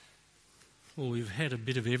Well, we've had a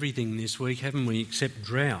bit of everything this week, haven't we, except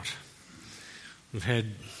drought. We've had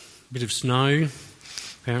a bit of snow,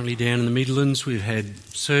 apparently down in the Midlands. We've had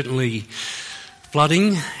certainly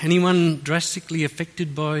flooding. Anyone drastically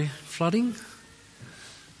affected by flooding?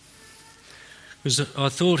 Because I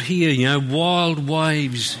thought here, wild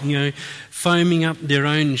waves, foaming up their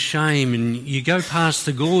own shame, and you go past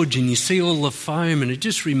the gorge and you see all the foam, and it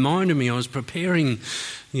just reminded me, I was preparing,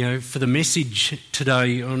 for the message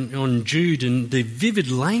today on Jude, and the vivid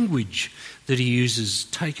language that he uses,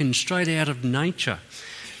 taken straight out of nature.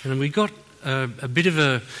 And we got a bit of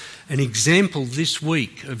an example this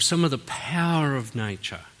week of some of the power of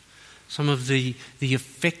nature, some of the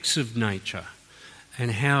effects of nature, and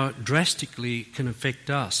how drastically it can affect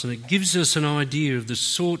us. And it gives us an idea of the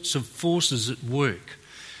sorts of forces at work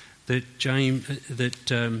that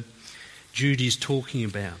Jude is talking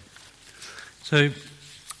about. So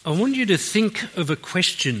I want you to think of a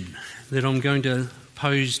question that I'm going to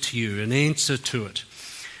pose to you, an answer to it.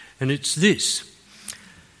 And it's this: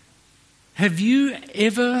 have you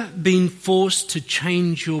ever been forced to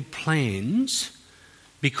change your plans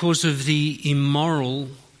because of the immoral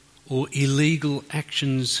or illegal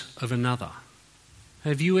actions of another?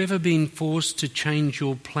 Have you ever been forced to change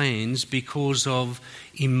your plans because of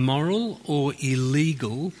immoral or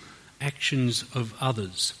illegal actions of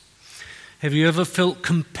others? Have you ever felt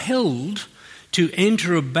compelled to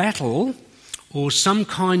enter a battle or some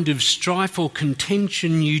kind of strife or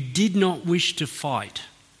contention you did not wish to fight,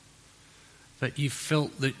 but you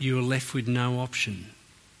felt that you were left with no option?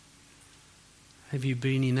 Have you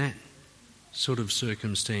been in that sort of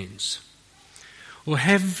circumstance? Or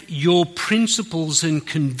have your principles and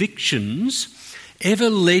convictions ever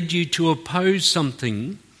led you to oppose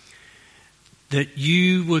something that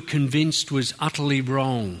you were convinced was utterly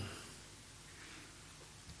wrong,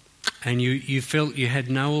 and you felt you had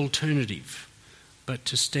no alternative but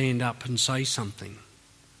to stand up and say something?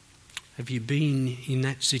 Have you been in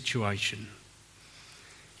that situation?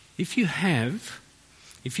 If you have,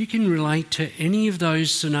 if you can relate to any of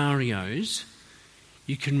those scenarios,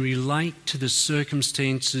 you can relate to the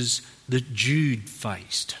circumstances that Jude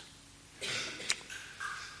faced.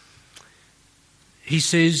 He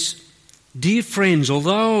says, "Dear friends,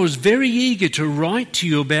 although I was very eager to write to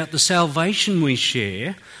you about the salvation we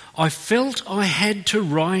share, I felt I had to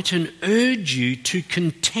write and urge you to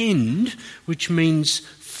contend," which means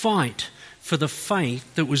fight, "for the faith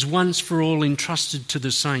that was once for all entrusted to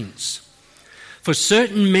the saints. For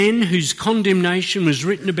certain men whose condemnation was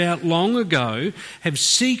written about long ago have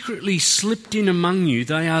secretly slipped in among you.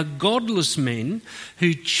 They are godless men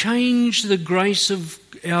who change the grace of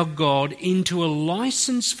our God into a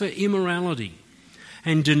license for immorality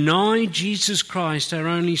and deny Jesus Christ, our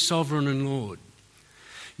only sovereign and Lord."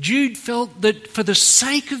 Jude felt that for the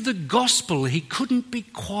sake of the gospel, he couldn't be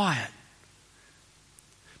quiet.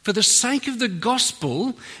 For the sake of the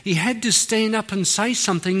gospel, he had to stand up and say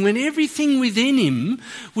something when everything within him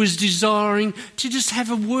was desiring to just have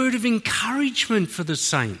a word of encouragement for the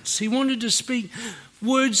saints. He wanted to speak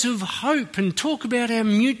words of hope and talk about our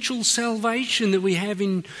mutual salvation that we have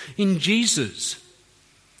in Jesus.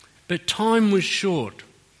 But time was short.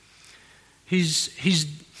 His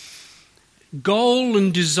goal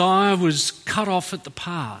and desire was cut off at the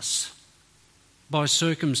pass by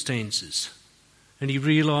circumstances. And he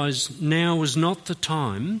realised now was not the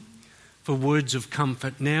time for words of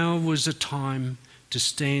comfort. Now was a time to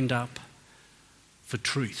stand up for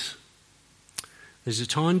truth. There's a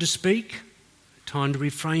time to speak, a time to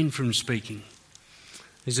refrain from speaking.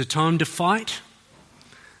 There's a time to fight.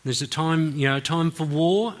 There's a time, a time for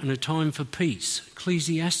war and a time for peace.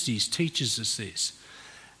 Ecclesiastes teaches us this.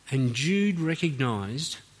 And Jude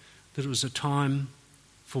recognised that it was a time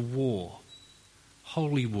for war,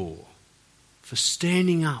 holy war, for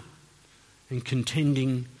standing up and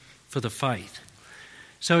contending for the faith.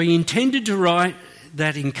 So he intended to write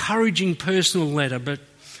that encouraging personal letter, but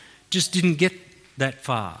just didn't get that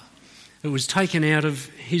far. It was taken out of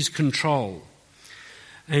his control.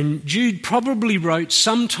 And Jude probably wrote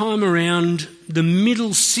sometime around the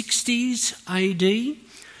middle 60s AD.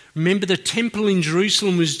 Remember, the temple in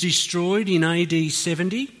Jerusalem was destroyed in AD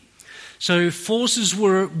 70. So forces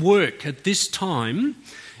were at work at this time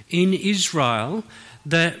in Israel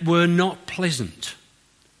that were not pleasant,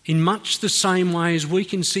 in much the same way as we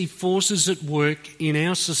can see forces at work in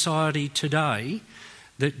our society today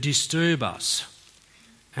that disturb us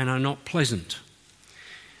and are not pleasant.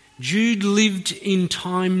 Jude lived in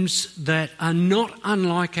times that are not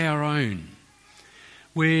unlike our own,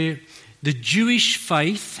 where the Jewish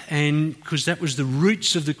faith, and because that was the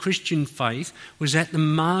roots of the Christian faith, was at the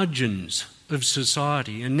margins of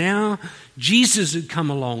society. And now Jesus had come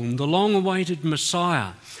along, the long-awaited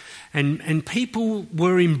Messiah. And people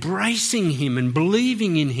were embracing him and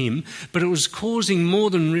believing in him, but it was causing more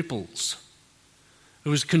than ripples. It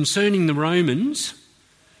was concerning the Romans,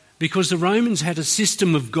 because the Romans had a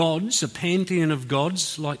system of gods, a pantheon of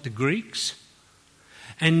gods like the Greeks.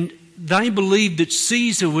 And they believed that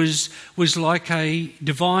Caesar was like a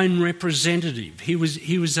divine representative. He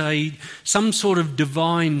was some sort of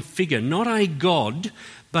divine figure, not a god,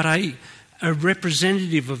 but a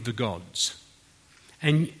representative of the gods.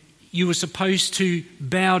 And you were supposed to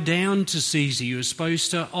bow down to Caesar. You were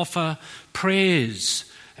supposed to offer prayers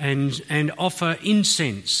and offer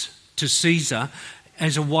incense to Caesar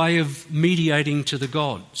as a way of mediating to the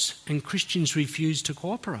gods. And Christians refused to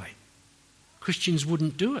cooperate. Christians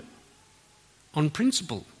wouldn't do it on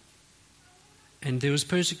principle. And there was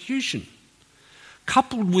persecution.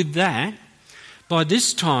 Coupled with that, by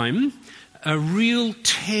this time, a real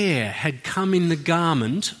tear had come in the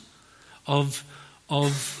garment of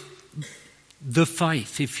the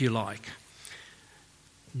faith, if you like.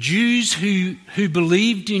 Jews who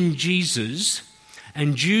believed in Jesus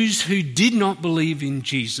and Jews who did not believe in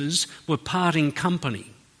Jesus were parting company.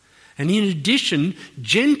 And in addition,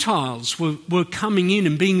 Gentiles were coming in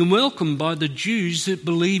and being welcomed by the Jews that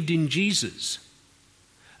believed in Jesus.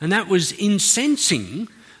 And that was incensing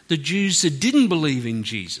the Jews that didn't believe in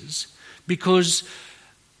Jesus, because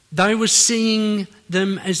they were seeing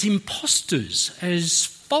them as impostors, as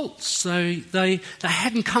false. They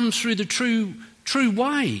hadn't come through the true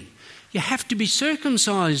way. You have to be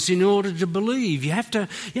circumcised in order to believe. You have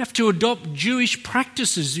to adopt Jewish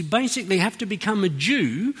practices. You basically have to become a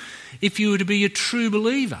Jew if you were to be a true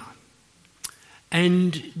believer.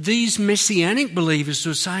 And these messianic believers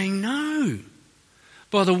were saying, no,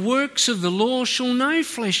 by the works of the law shall no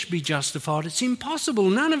flesh be justified. It's impossible.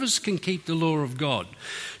 None of us can keep the law of God.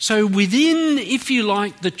 So within, if you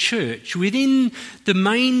like, the church, within the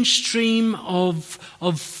mainstream of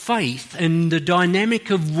faith and the dynamic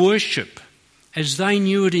of worship, as they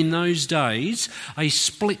knew it in those days, a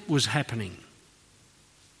split was happening.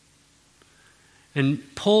 And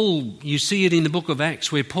Paul, you see it in the book of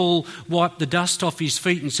Acts, where Paul wiped the dust off his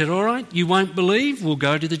feet and said, all right, you won't believe, we'll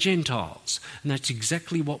go to the Gentiles. And that's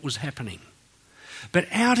exactly what was happening. But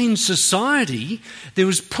out in society, there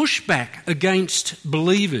was pushback against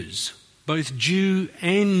believers, both Jew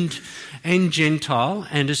and Gentile,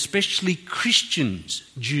 and especially Christians,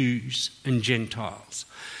 Jews and Gentiles,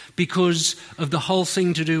 because of the whole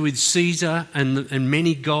thing to do with Caesar and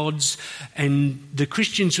many gods. And the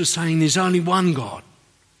Christians were saying there's only one God.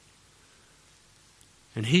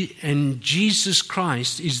 And Jesus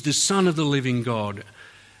Christ is the Son of the living God.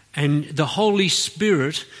 And the Holy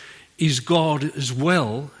Spirit is God as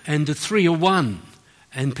well. And the three are one.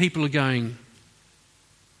 And people are going,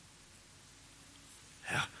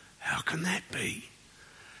 how can that be?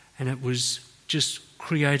 And it was just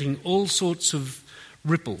creating all sorts of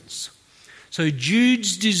ripples. So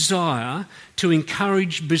Jude's desire to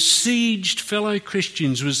encourage besieged fellow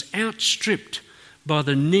Christians was outstripped by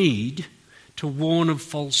the need to warn of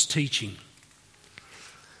false teaching.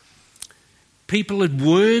 People had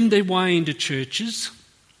wormed their way into churches.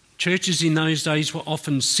 Churches in those days were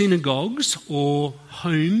often synagogues or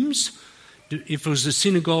homes. If it was a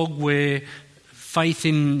synagogue where faith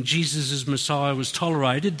in Jesus as Messiah was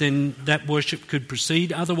tolerated, then that worship could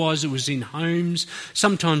proceed. Otherwise, it was in homes,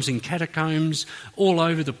 sometimes in catacombs, all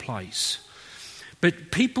over the place.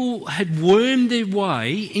 But people had wormed their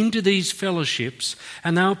way into these fellowships,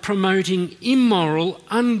 and they were promoting immoral,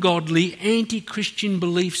 ungodly, anti-Christian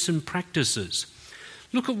beliefs and practices.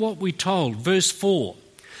 Look at what we're told, verse 4.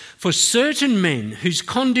 For certain men whose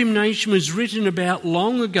condemnation was written about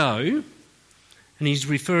long ago, and he's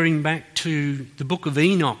referring back to the book of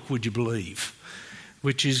Enoch, would you believe,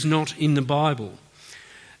 which is not in the Bible.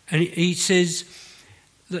 And he says,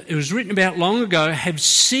 that it was written about long ago, have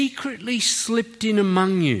secretly slipped in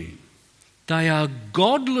among you. They are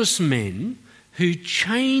godless men who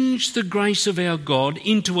change the grace of our God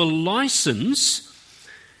into a license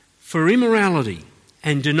for immorality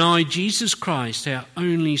and deny Jesus Christ, our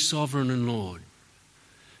only sovereign and Lord.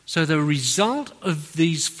 So the result of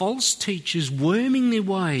these false teachers worming their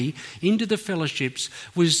way into the fellowships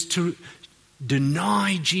was to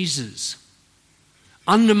deny Jesus,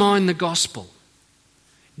 undermine the gospel,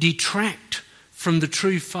 detract from the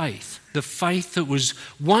true faith, the faith that was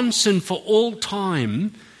once and for all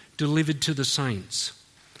time delivered to the saints.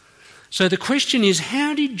 So the question is,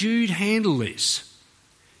 how did Jude handle this?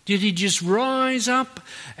 Did he just rise up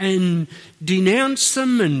and denounce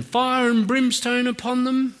them and fire and brimstone upon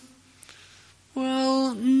them?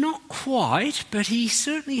 Well, not quite, but he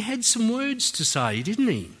certainly had some words to say, didn't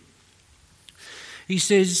he? He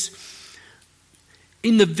says,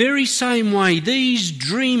 in the very same way, these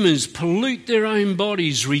dreamers pollute their own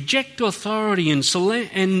bodies, reject authority and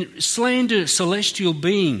slander celestial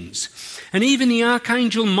beings. And even the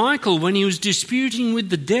archangel Michael, when he was disputing with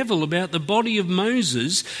the devil about the body of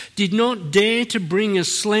Moses, did not dare to bring a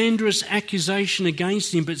slanderous accusation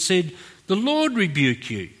against him, but said, "The Lord rebuke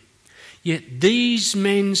you." Yet these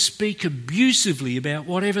men speak abusively about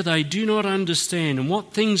whatever they do not understand, and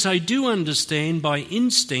what things they do understand by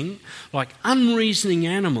instinct, like unreasoning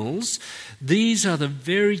animals, these are the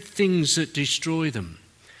very things that destroy them.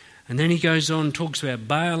 And then he goes on, talks about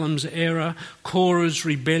Balaam's error, Korah's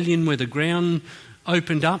rebellion, where the ground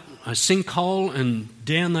opened up, a sinkhole, and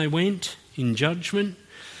down they went in judgment.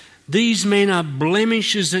 These men are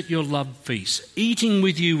blemishes at your love feast, eating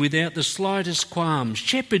with you without the slightest qualms,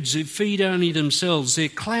 shepherds who feed only themselves. They're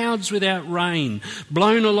clouds without rain,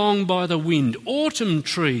 blown along by the wind, autumn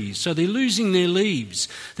trees, so they're losing their leaves.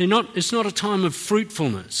 It's not a time of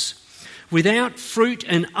fruitfulness. Without fruit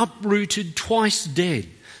and uprooted, twice dead.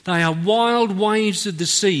 They are wild waves of the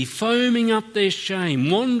sea, foaming up their shame,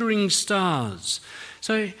 wandering stars.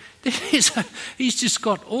 So he's just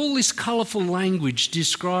got all this colourful language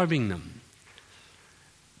describing them.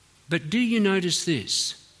 But do you notice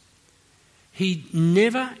this? He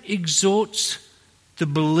never exhorts the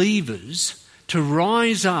believers to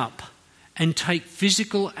rise up and take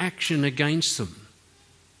physical action against them,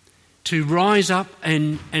 to rise up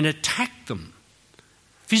and attack them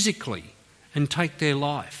physically and take their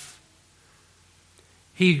life.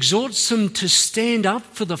 He exhorts them to stand up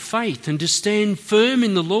for the faith and to stand firm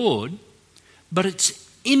in the Lord, but it's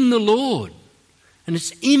in the Lord and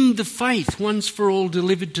it's in the faith once for all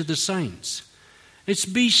delivered to the saints. It's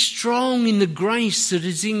be strong in the grace that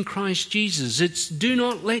is in Christ Jesus. It's do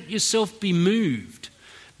not let yourself be moved.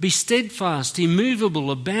 Be steadfast,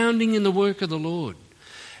 immovable, abounding in the work of the Lord.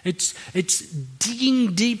 It's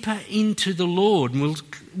digging deeper into the Lord. We'll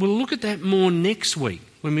look at that more next week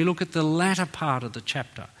when we look at the latter part of the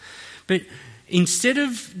chapter. But instead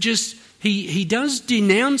of just, he does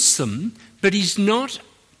denounce them, but he's not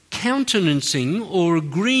countenancing or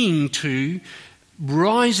agreeing to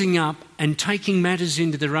rising up and taking matters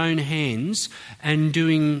into their own hands and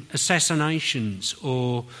doing assassinations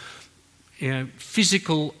or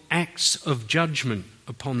physical acts of judgment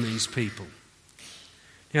upon these people.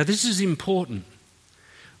 Now, this is important.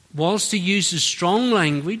 Whilst he uses strong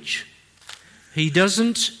language, he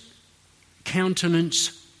doesn't countenance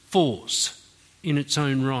force in its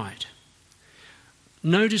own right.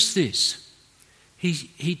 Notice this.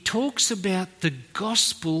 He talks about the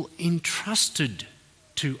gospel entrusted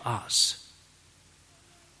to us.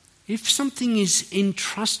 If something is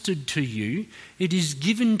entrusted to you, it is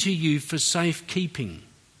given to you for safekeeping.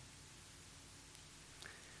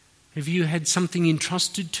 Have you had something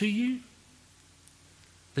entrusted to you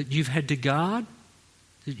that you've had to guard,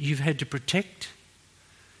 that you've had to protect?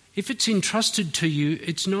 If it's entrusted to you,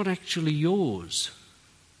 it's not actually yours.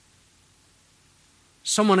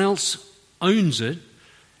 Someone else owns it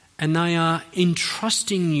and they are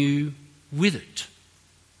entrusting you with it.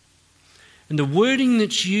 And the wording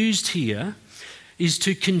that's used here is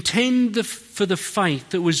to contend for the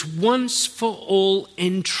faith that was once for all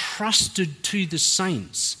entrusted to the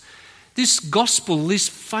saints. This gospel, this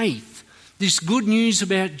faith, this good news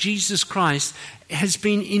about Jesus Christ has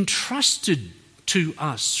been entrusted to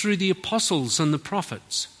us through the apostles and the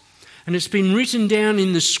prophets. And it's been written down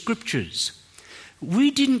in the scriptures.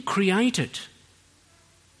 We didn't create it.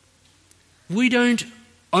 We don't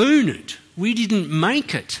own it. We didn't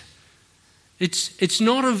make it. It's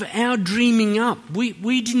not of our dreaming up.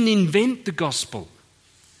 We didn't invent the gospel.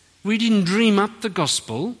 We didn't dream up the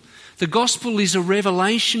gospel. The gospel is a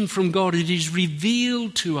revelation from God. It is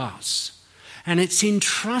revealed to us. And it's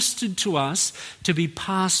entrusted to us to be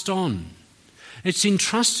passed on. It's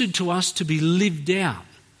entrusted to us to be lived out.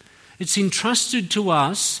 It's entrusted to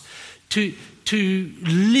us to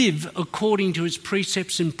live according to its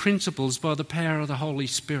precepts and principles by the power of the Holy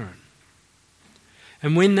Spirit.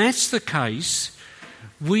 And when that's the case,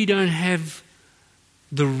 we don't have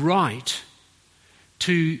the right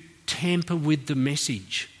to tamper with the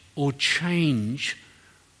message or change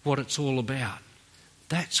what it's all about.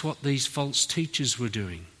 That's what these false teachers were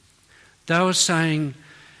doing. They were saying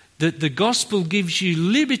that the gospel gives you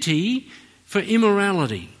liberty for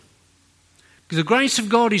immorality. The grace of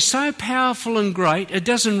God is so powerful and great, it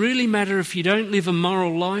doesn't really matter if you don't live a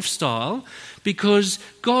moral lifestyle because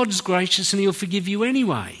God's gracious and he'll forgive you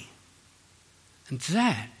anyway. And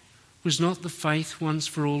that was not the faith once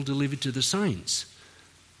for all delivered to the saints.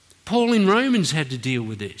 Paul in Romans had to deal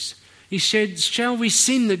with this. He said, shall we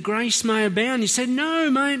sin that grace may abound? He said,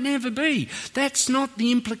 no, may it never be. That's not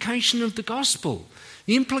the implication of the gospel.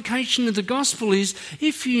 The implication of the gospel is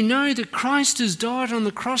if you know that Christ has died on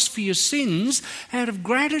the cross for your sins, out of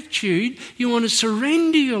gratitude, you want to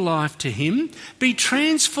surrender your life to him, be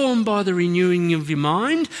transformed by the renewing of your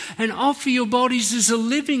mind, and offer your bodies as a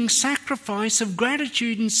living sacrifice of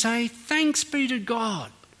gratitude and say, thanks be to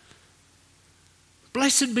God.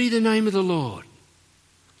 Blessed be the name of the Lord.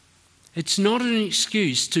 It's not an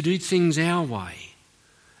excuse to do things our way.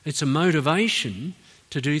 It's a motivation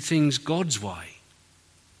to do things God's way.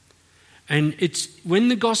 And it's when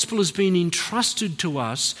the gospel has been entrusted to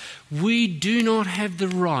us, we do not have the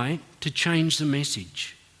right to change the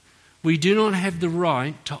message. We do not have the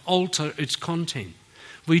right to alter its content.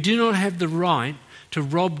 We do not have the right to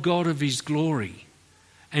rob God of his glory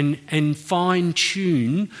and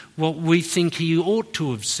fine-tune what we think he ought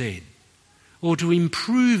to have said, or to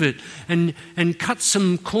improve it and cut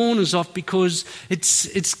some corners off because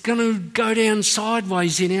it's going to go down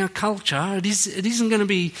sideways in our culture.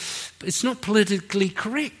 It's not politically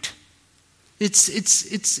correct.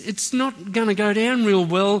 It's not going to go down real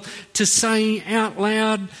well to say out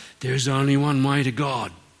loud, there's only one way to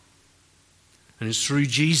God, and it's through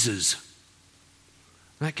Jesus.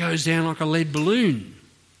 That goes down like a lead balloon.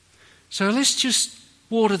 So let's just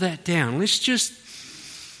water that down. Let's just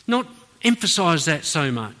not emphasise that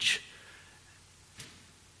so much.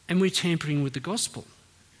 And we're tampering with the gospel.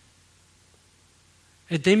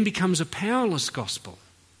 It then becomes a powerless gospel,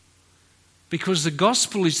 because the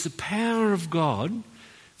gospel is the power of God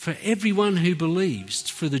for everyone who believes,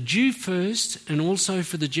 for the Jew first and also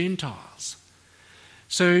for the Gentiles.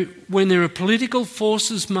 So when there are political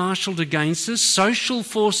forces marshalled against us, social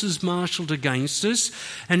forces marshalled against us,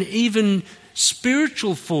 and even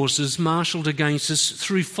spiritual forces marshalled against us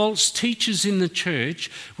through false teachers in the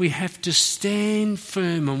church, we have to stand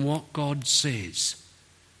firm on what God says.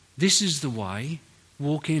 This is the way,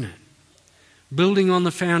 walk in it. Building on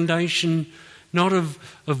the foundation not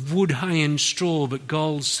of wood, hay and straw, but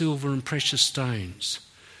gold, silver and precious stones.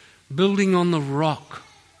 Building on the rock,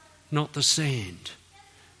 not the sand.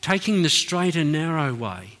 Taking the straight and narrow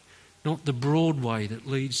way, not the broad way that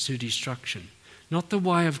leads to destruction. Not the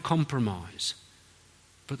way of compromise,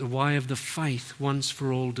 but the way of the faith once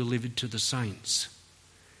for all delivered to the saints.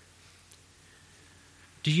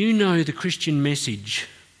 Do you know the Christian message?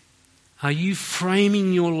 Are you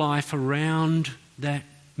framing your life around that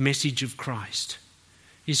message of Christ?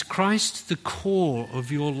 Is Christ the core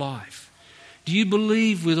of your life? Do you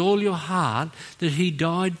believe with all your heart that he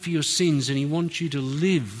died for your sins and he wants you to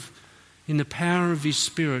live in the power of his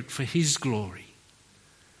Spirit for his glory?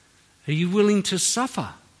 Are you willing to suffer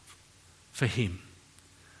for him?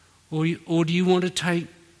 Or do you want to take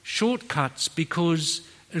shortcuts because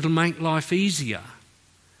it'll make life easier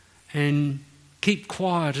and keep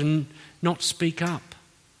quiet and not speak up?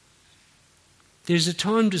 There's a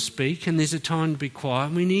time to speak and there's a time to be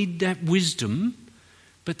quiet. We need that wisdom.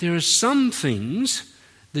 But there are some things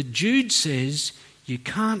that Jude says you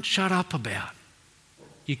can't shut up about.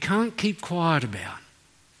 You can't keep quiet about.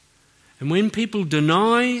 And when people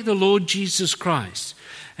deny the Lord Jesus Christ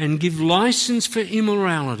and give license for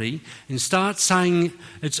immorality and start saying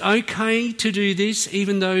it's okay to do this,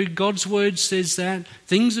 even though God's word says that,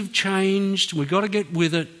 things have changed, we've got to get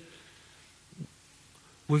with it,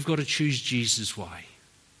 we've got to choose Jesus' way,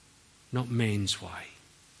 not man's way.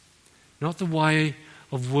 Not the way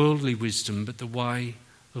of worldly wisdom, but the way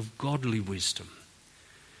of godly wisdom.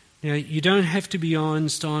 Now, you don't have to be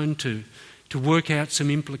Einstein to work out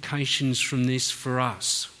some implications from this for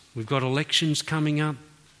us. We've got elections coming up.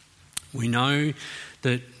 We know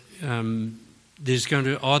that there's going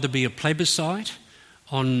to either be a plebiscite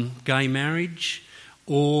on gay marriage,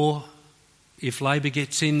 or if Labor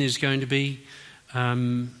gets in, there's going to be,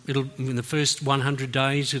 in the first 100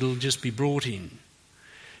 days, it'll just be brought in.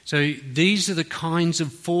 So these are the kinds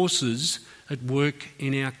of forces at work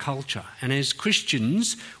in our culture. And as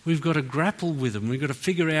Christians, we've got to grapple with them. We've got to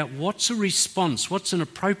figure out what's a response, what's an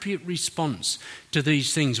appropriate response to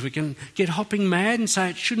these things. We can get hopping mad and say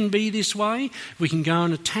it shouldn't be this way. We can go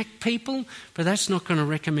and attack people, but that's not going to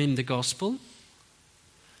recommend the gospel.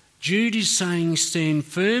 Jude is saying stand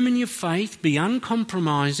firm in your faith, be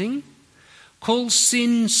uncompromising, call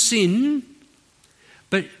sin, sin,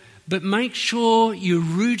 but make sure you're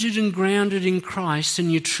rooted and grounded in Christ and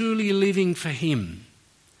you're truly living for him.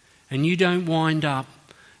 And you don't wind up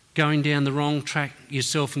going down the wrong track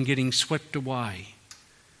yourself and getting swept away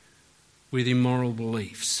with immoral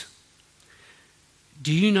beliefs.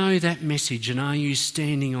 Do you know that message, and are you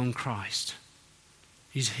standing on Christ?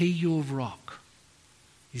 Is he your rock?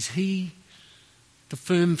 Is he the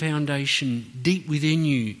firm foundation deep within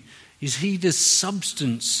you? Is he the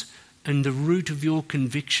substance and the root of your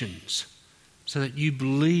convictions, so that you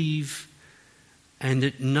believe and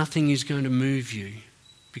that nothing is going to move you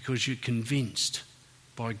because you're convinced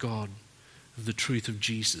by God of the truth of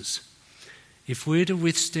Jesus? If we're to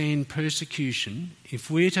withstand persecution, if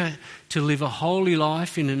we're to live a holy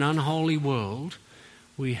life in an unholy world,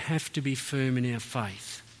 we have to be firm in our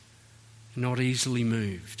faith, not easily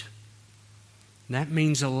moved. And that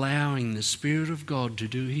means allowing the Spirit of God to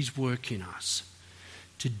do his work in us,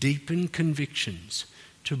 to deepen convictions,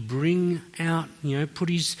 to bring out, put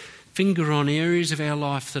his finger on areas of our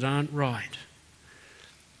life that aren't right.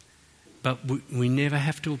 But we never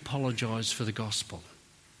have to apologise for the gospel.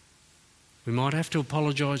 We might have to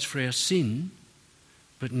apologise for our sin,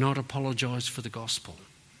 but not apologise for the gospel.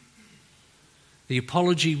 The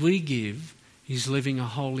apology we give is living a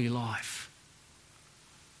holy life.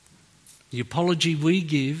 The apology we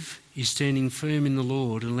give is standing firm in the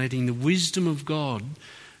Lord and letting the wisdom of God,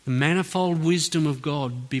 the manifold wisdom of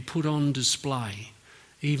God, be put on display,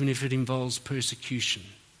 even if it involves persecution.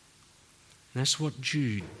 And that's what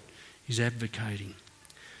Jude is advocating.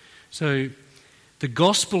 So the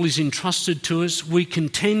gospel is entrusted to us. We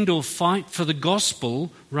contend or fight for the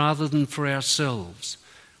gospel rather than for ourselves.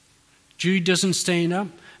 Jude doesn't stand up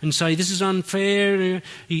and say, this is unfair.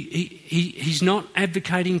 He's not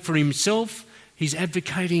advocating for himself. He's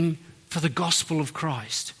advocating for the gospel of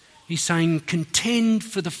Christ. He's saying, contend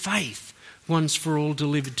for the faith once for all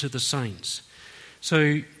delivered to the saints.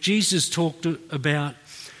 So Jesus talked about,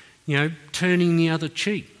 turning the other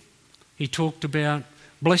cheek. He talked about,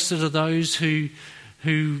 blessed are those who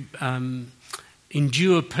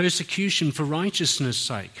endure persecution for righteousness'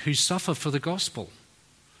 sake, who suffer for the gospel.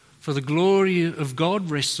 For the glory of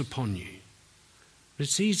God rests upon you. But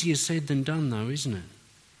it's easier said than done, though, isn't it?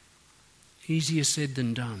 Easier said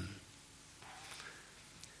than done.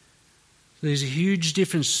 There's a huge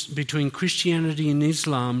difference between Christianity and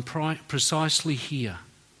Islam precisely here.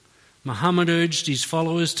 Muhammad urged his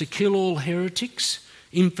followers to kill all heretics,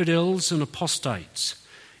 infidels and apostates.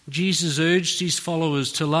 Jesus urged his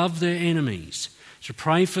followers to love their enemies, to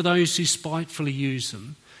pray for those who spitefully use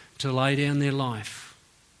them, to lay down their life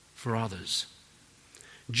for others.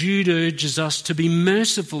 Jude urges us to be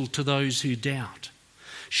merciful to those who doubt.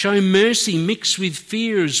 Show mercy mixed with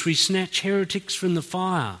fear as we snatch heretics from the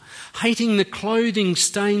fire, hating the clothing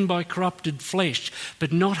stained by corrupted flesh,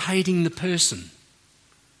 but not hating the person.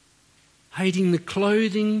 Hating the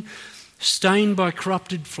clothing stained by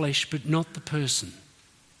corrupted flesh, but not the person.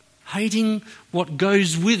 Hating what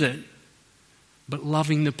goes with it, but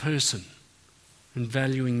loving the person and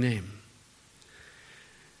valuing them.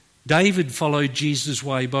 David followed Jesus'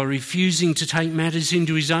 way by refusing to take matters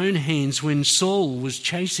into his own hands when Saul was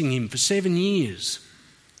chasing him for 7 years.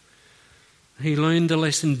 He learned the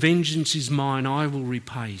lesson, vengeance is mine, I will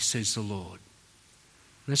repay, says the Lord.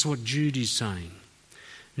 That's what Jude is saying.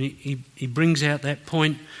 And he brings out that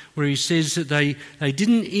point where he says that they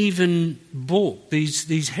didn't even balk,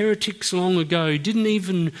 these heretics long ago didn't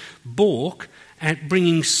even balk at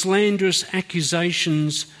bringing slanderous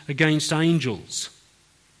accusations against angels.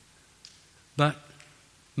 But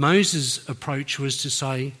Moses' approach was to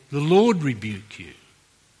say, the Lord rebuke you.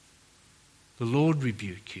 The Lord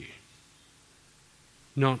rebuke you.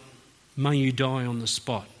 Not, may you die on the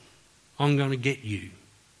spot. I'm going to get you.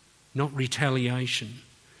 Not retaliation,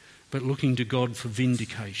 but looking to God for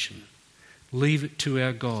vindication. Leave it to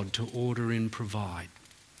our God to order and provide.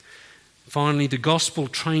 Finally, the gospel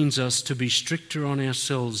trains us to be stricter on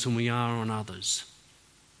ourselves than we are on others.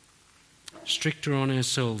 Stricter on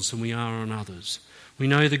ourselves than we are on others. We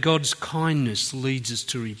know that God's kindness leads us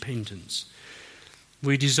to repentance.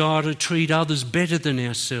 We desire to treat others better than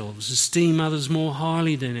ourselves, esteem others more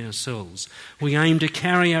highly than ourselves. We aim to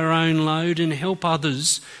carry our own load and help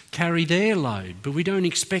others carry their load, but we don't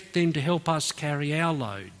expect them to help us carry our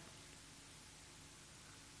load.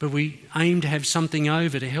 But we aim to have something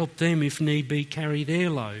over to help them, if need be, carry their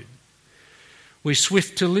load. We're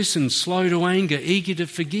swift to listen, slow to anger, eager to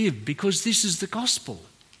forgive, because this is the gospel.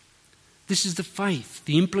 This is the faith,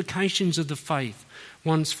 the implications of the faith,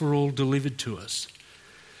 once for all delivered to us.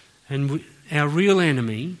 And our real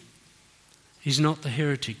enemy is not the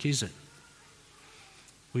heretic, is it?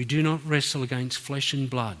 We do not wrestle against flesh and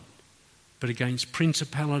blood, but against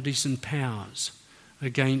principalities and powers,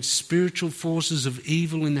 against spiritual forces of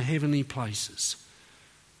evil in the heavenly places.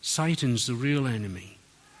 Satan's the real enemy.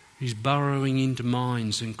 He's burrowing into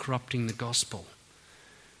minds and corrupting the gospel.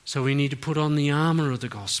 So we need to put on the armour of the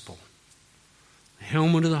gospel, the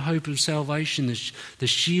helmet of the hope of salvation, the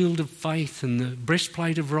shield of faith, and the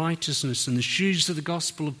breastplate of righteousness, and the shoes of the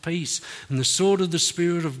gospel of peace, and the sword of the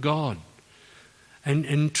Spirit of God.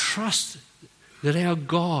 And trust that our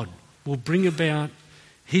God will bring about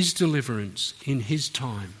his deliverance in his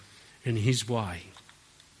time and his way.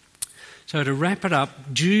 So to wrap it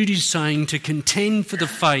up, Jude is saying to contend for the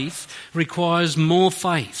faith requires more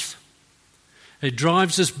faith. It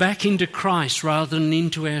drives us back into Christ rather than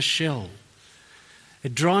into our shell.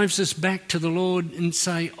 It drives us back to the Lord and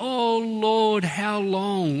say, "Oh Lord, how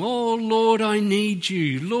long? Oh Lord, I need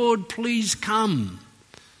you. Lord, please come.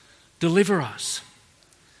 Deliver us."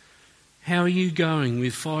 How are you going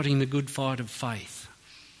with fighting the good fight of faith?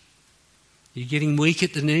 Are you getting weak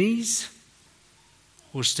at the knees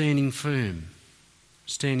or standing firm,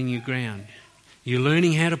 standing your ground? You're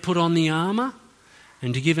learning how to put on the armour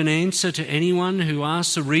and to give an answer to anyone who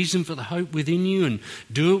asks a reason for the hope within you, and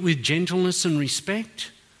do it with gentleness and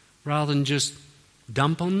respect rather than just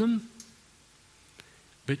dump on them.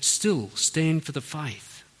 But still stand for the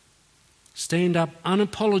faith. Stand up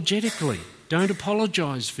unapologetically. Don't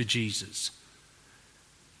apologise for Jesus.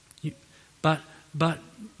 But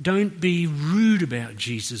don't be rude about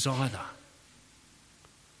Jesus either.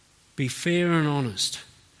 Be fair and honest.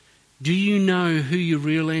 Do you know who your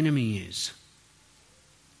real enemy is?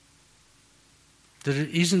 That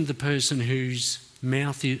it isn't the person whose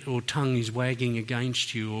mouth or tongue is wagging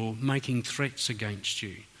against you or making threats against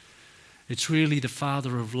you. It's really the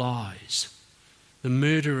father of lies, the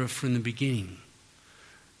murderer from the beginning,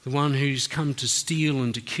 the one who's come to steal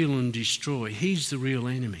and to kill and destroy. He's the real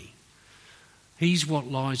enemy. He's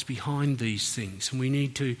what lies behind these things, and we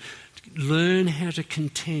need to learn how to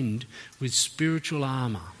contend with spiritual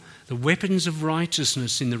armour, the weapons of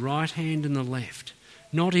righteousness in the right hand and the left,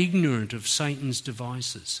 not ignorant of Satan's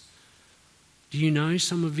devices. Do you know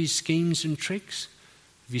some of his schemes and tricks?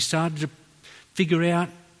 Have you started to figure out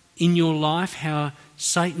in your life how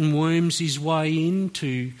Satan worms his way in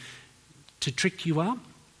to trick you up?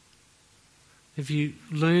 Have you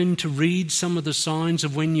learned to read some of the signs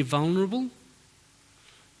of when you're vulnerable?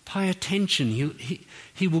 Pay attention.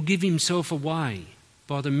 He will give himself away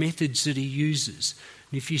by the methods that he uses.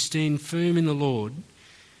 And if you stand firm in the Lord,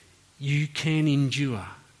 you can endure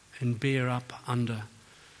and bear up under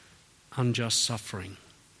unjust suffering.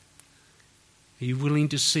 Are you willing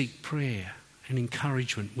to seek prayer and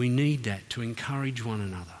encouragement? We need that to encourage one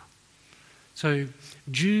another. So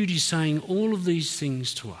Jude is saying all of these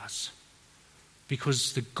things to us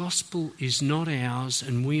because the gospel is not ours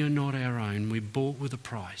and we are not our own. We're bought with a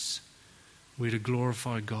price. We're to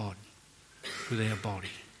glorify God with our body.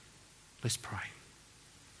 Let's pray.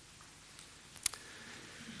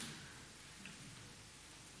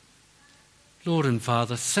 Lord and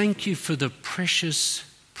Father, thank you for the precious,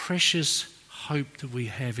 precious hope that we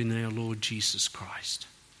have in our Lord Jesus Christ.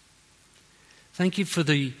 Thank you for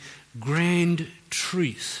the grand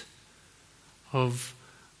truth of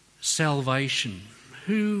salvation.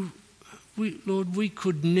 Lord, we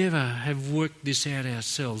could never have worked this out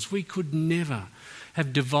ourselves. We could never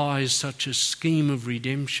have devised such a scheme of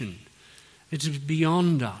redemption. It's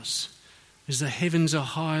beyond us, as the heavens are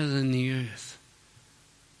higher than the earth.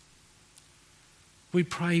 We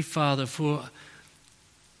pray, Father, for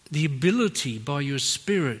the ability by your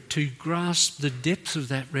Spirit to grasp the depth of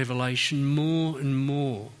that revelation more and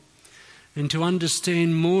more, and to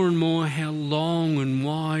understand more and more how long and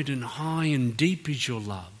wide and high and deep is your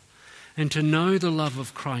love, and to know the love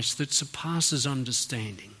of Christ that surpasses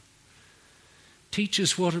understanding. Teach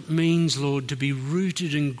us what it means, Lord, to be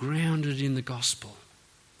rooted and grounded in the gospel,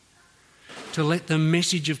 to let the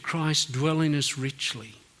message of Christ dwell in us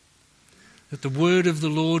richly, that the word of the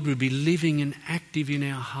Lord would be living and active in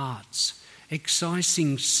our hearts,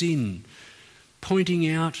 excising sin, pointing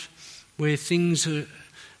out where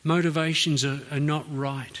motivations are not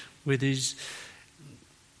right, where there's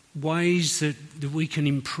ways that we can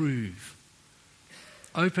improve.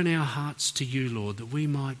 Open our hearts to you, Lord, that we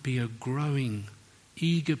might be a growing,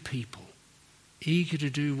 eager people, eager to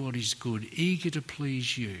do what is good, eager to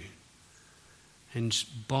please you, and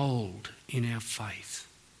bold in our faith.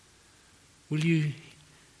 Will you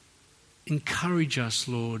encourage us,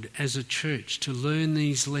 Lord, as a church to learn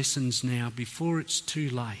these lessons now before it's too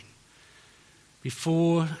late,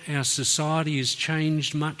 before our society has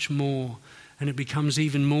changed much more and it becomes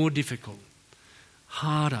even more difficult,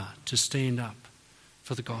 harder to stand up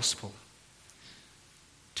for the gospel.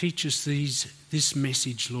 Teach us this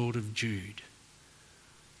message, Lord, of Jude,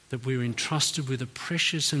 that we're entrusted with a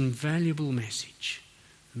precious and valuable message,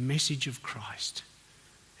 the message of Christ.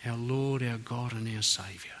 our Lord, our God and our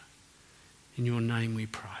Saviour. In your name we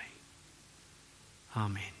pray.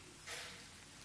 Amen.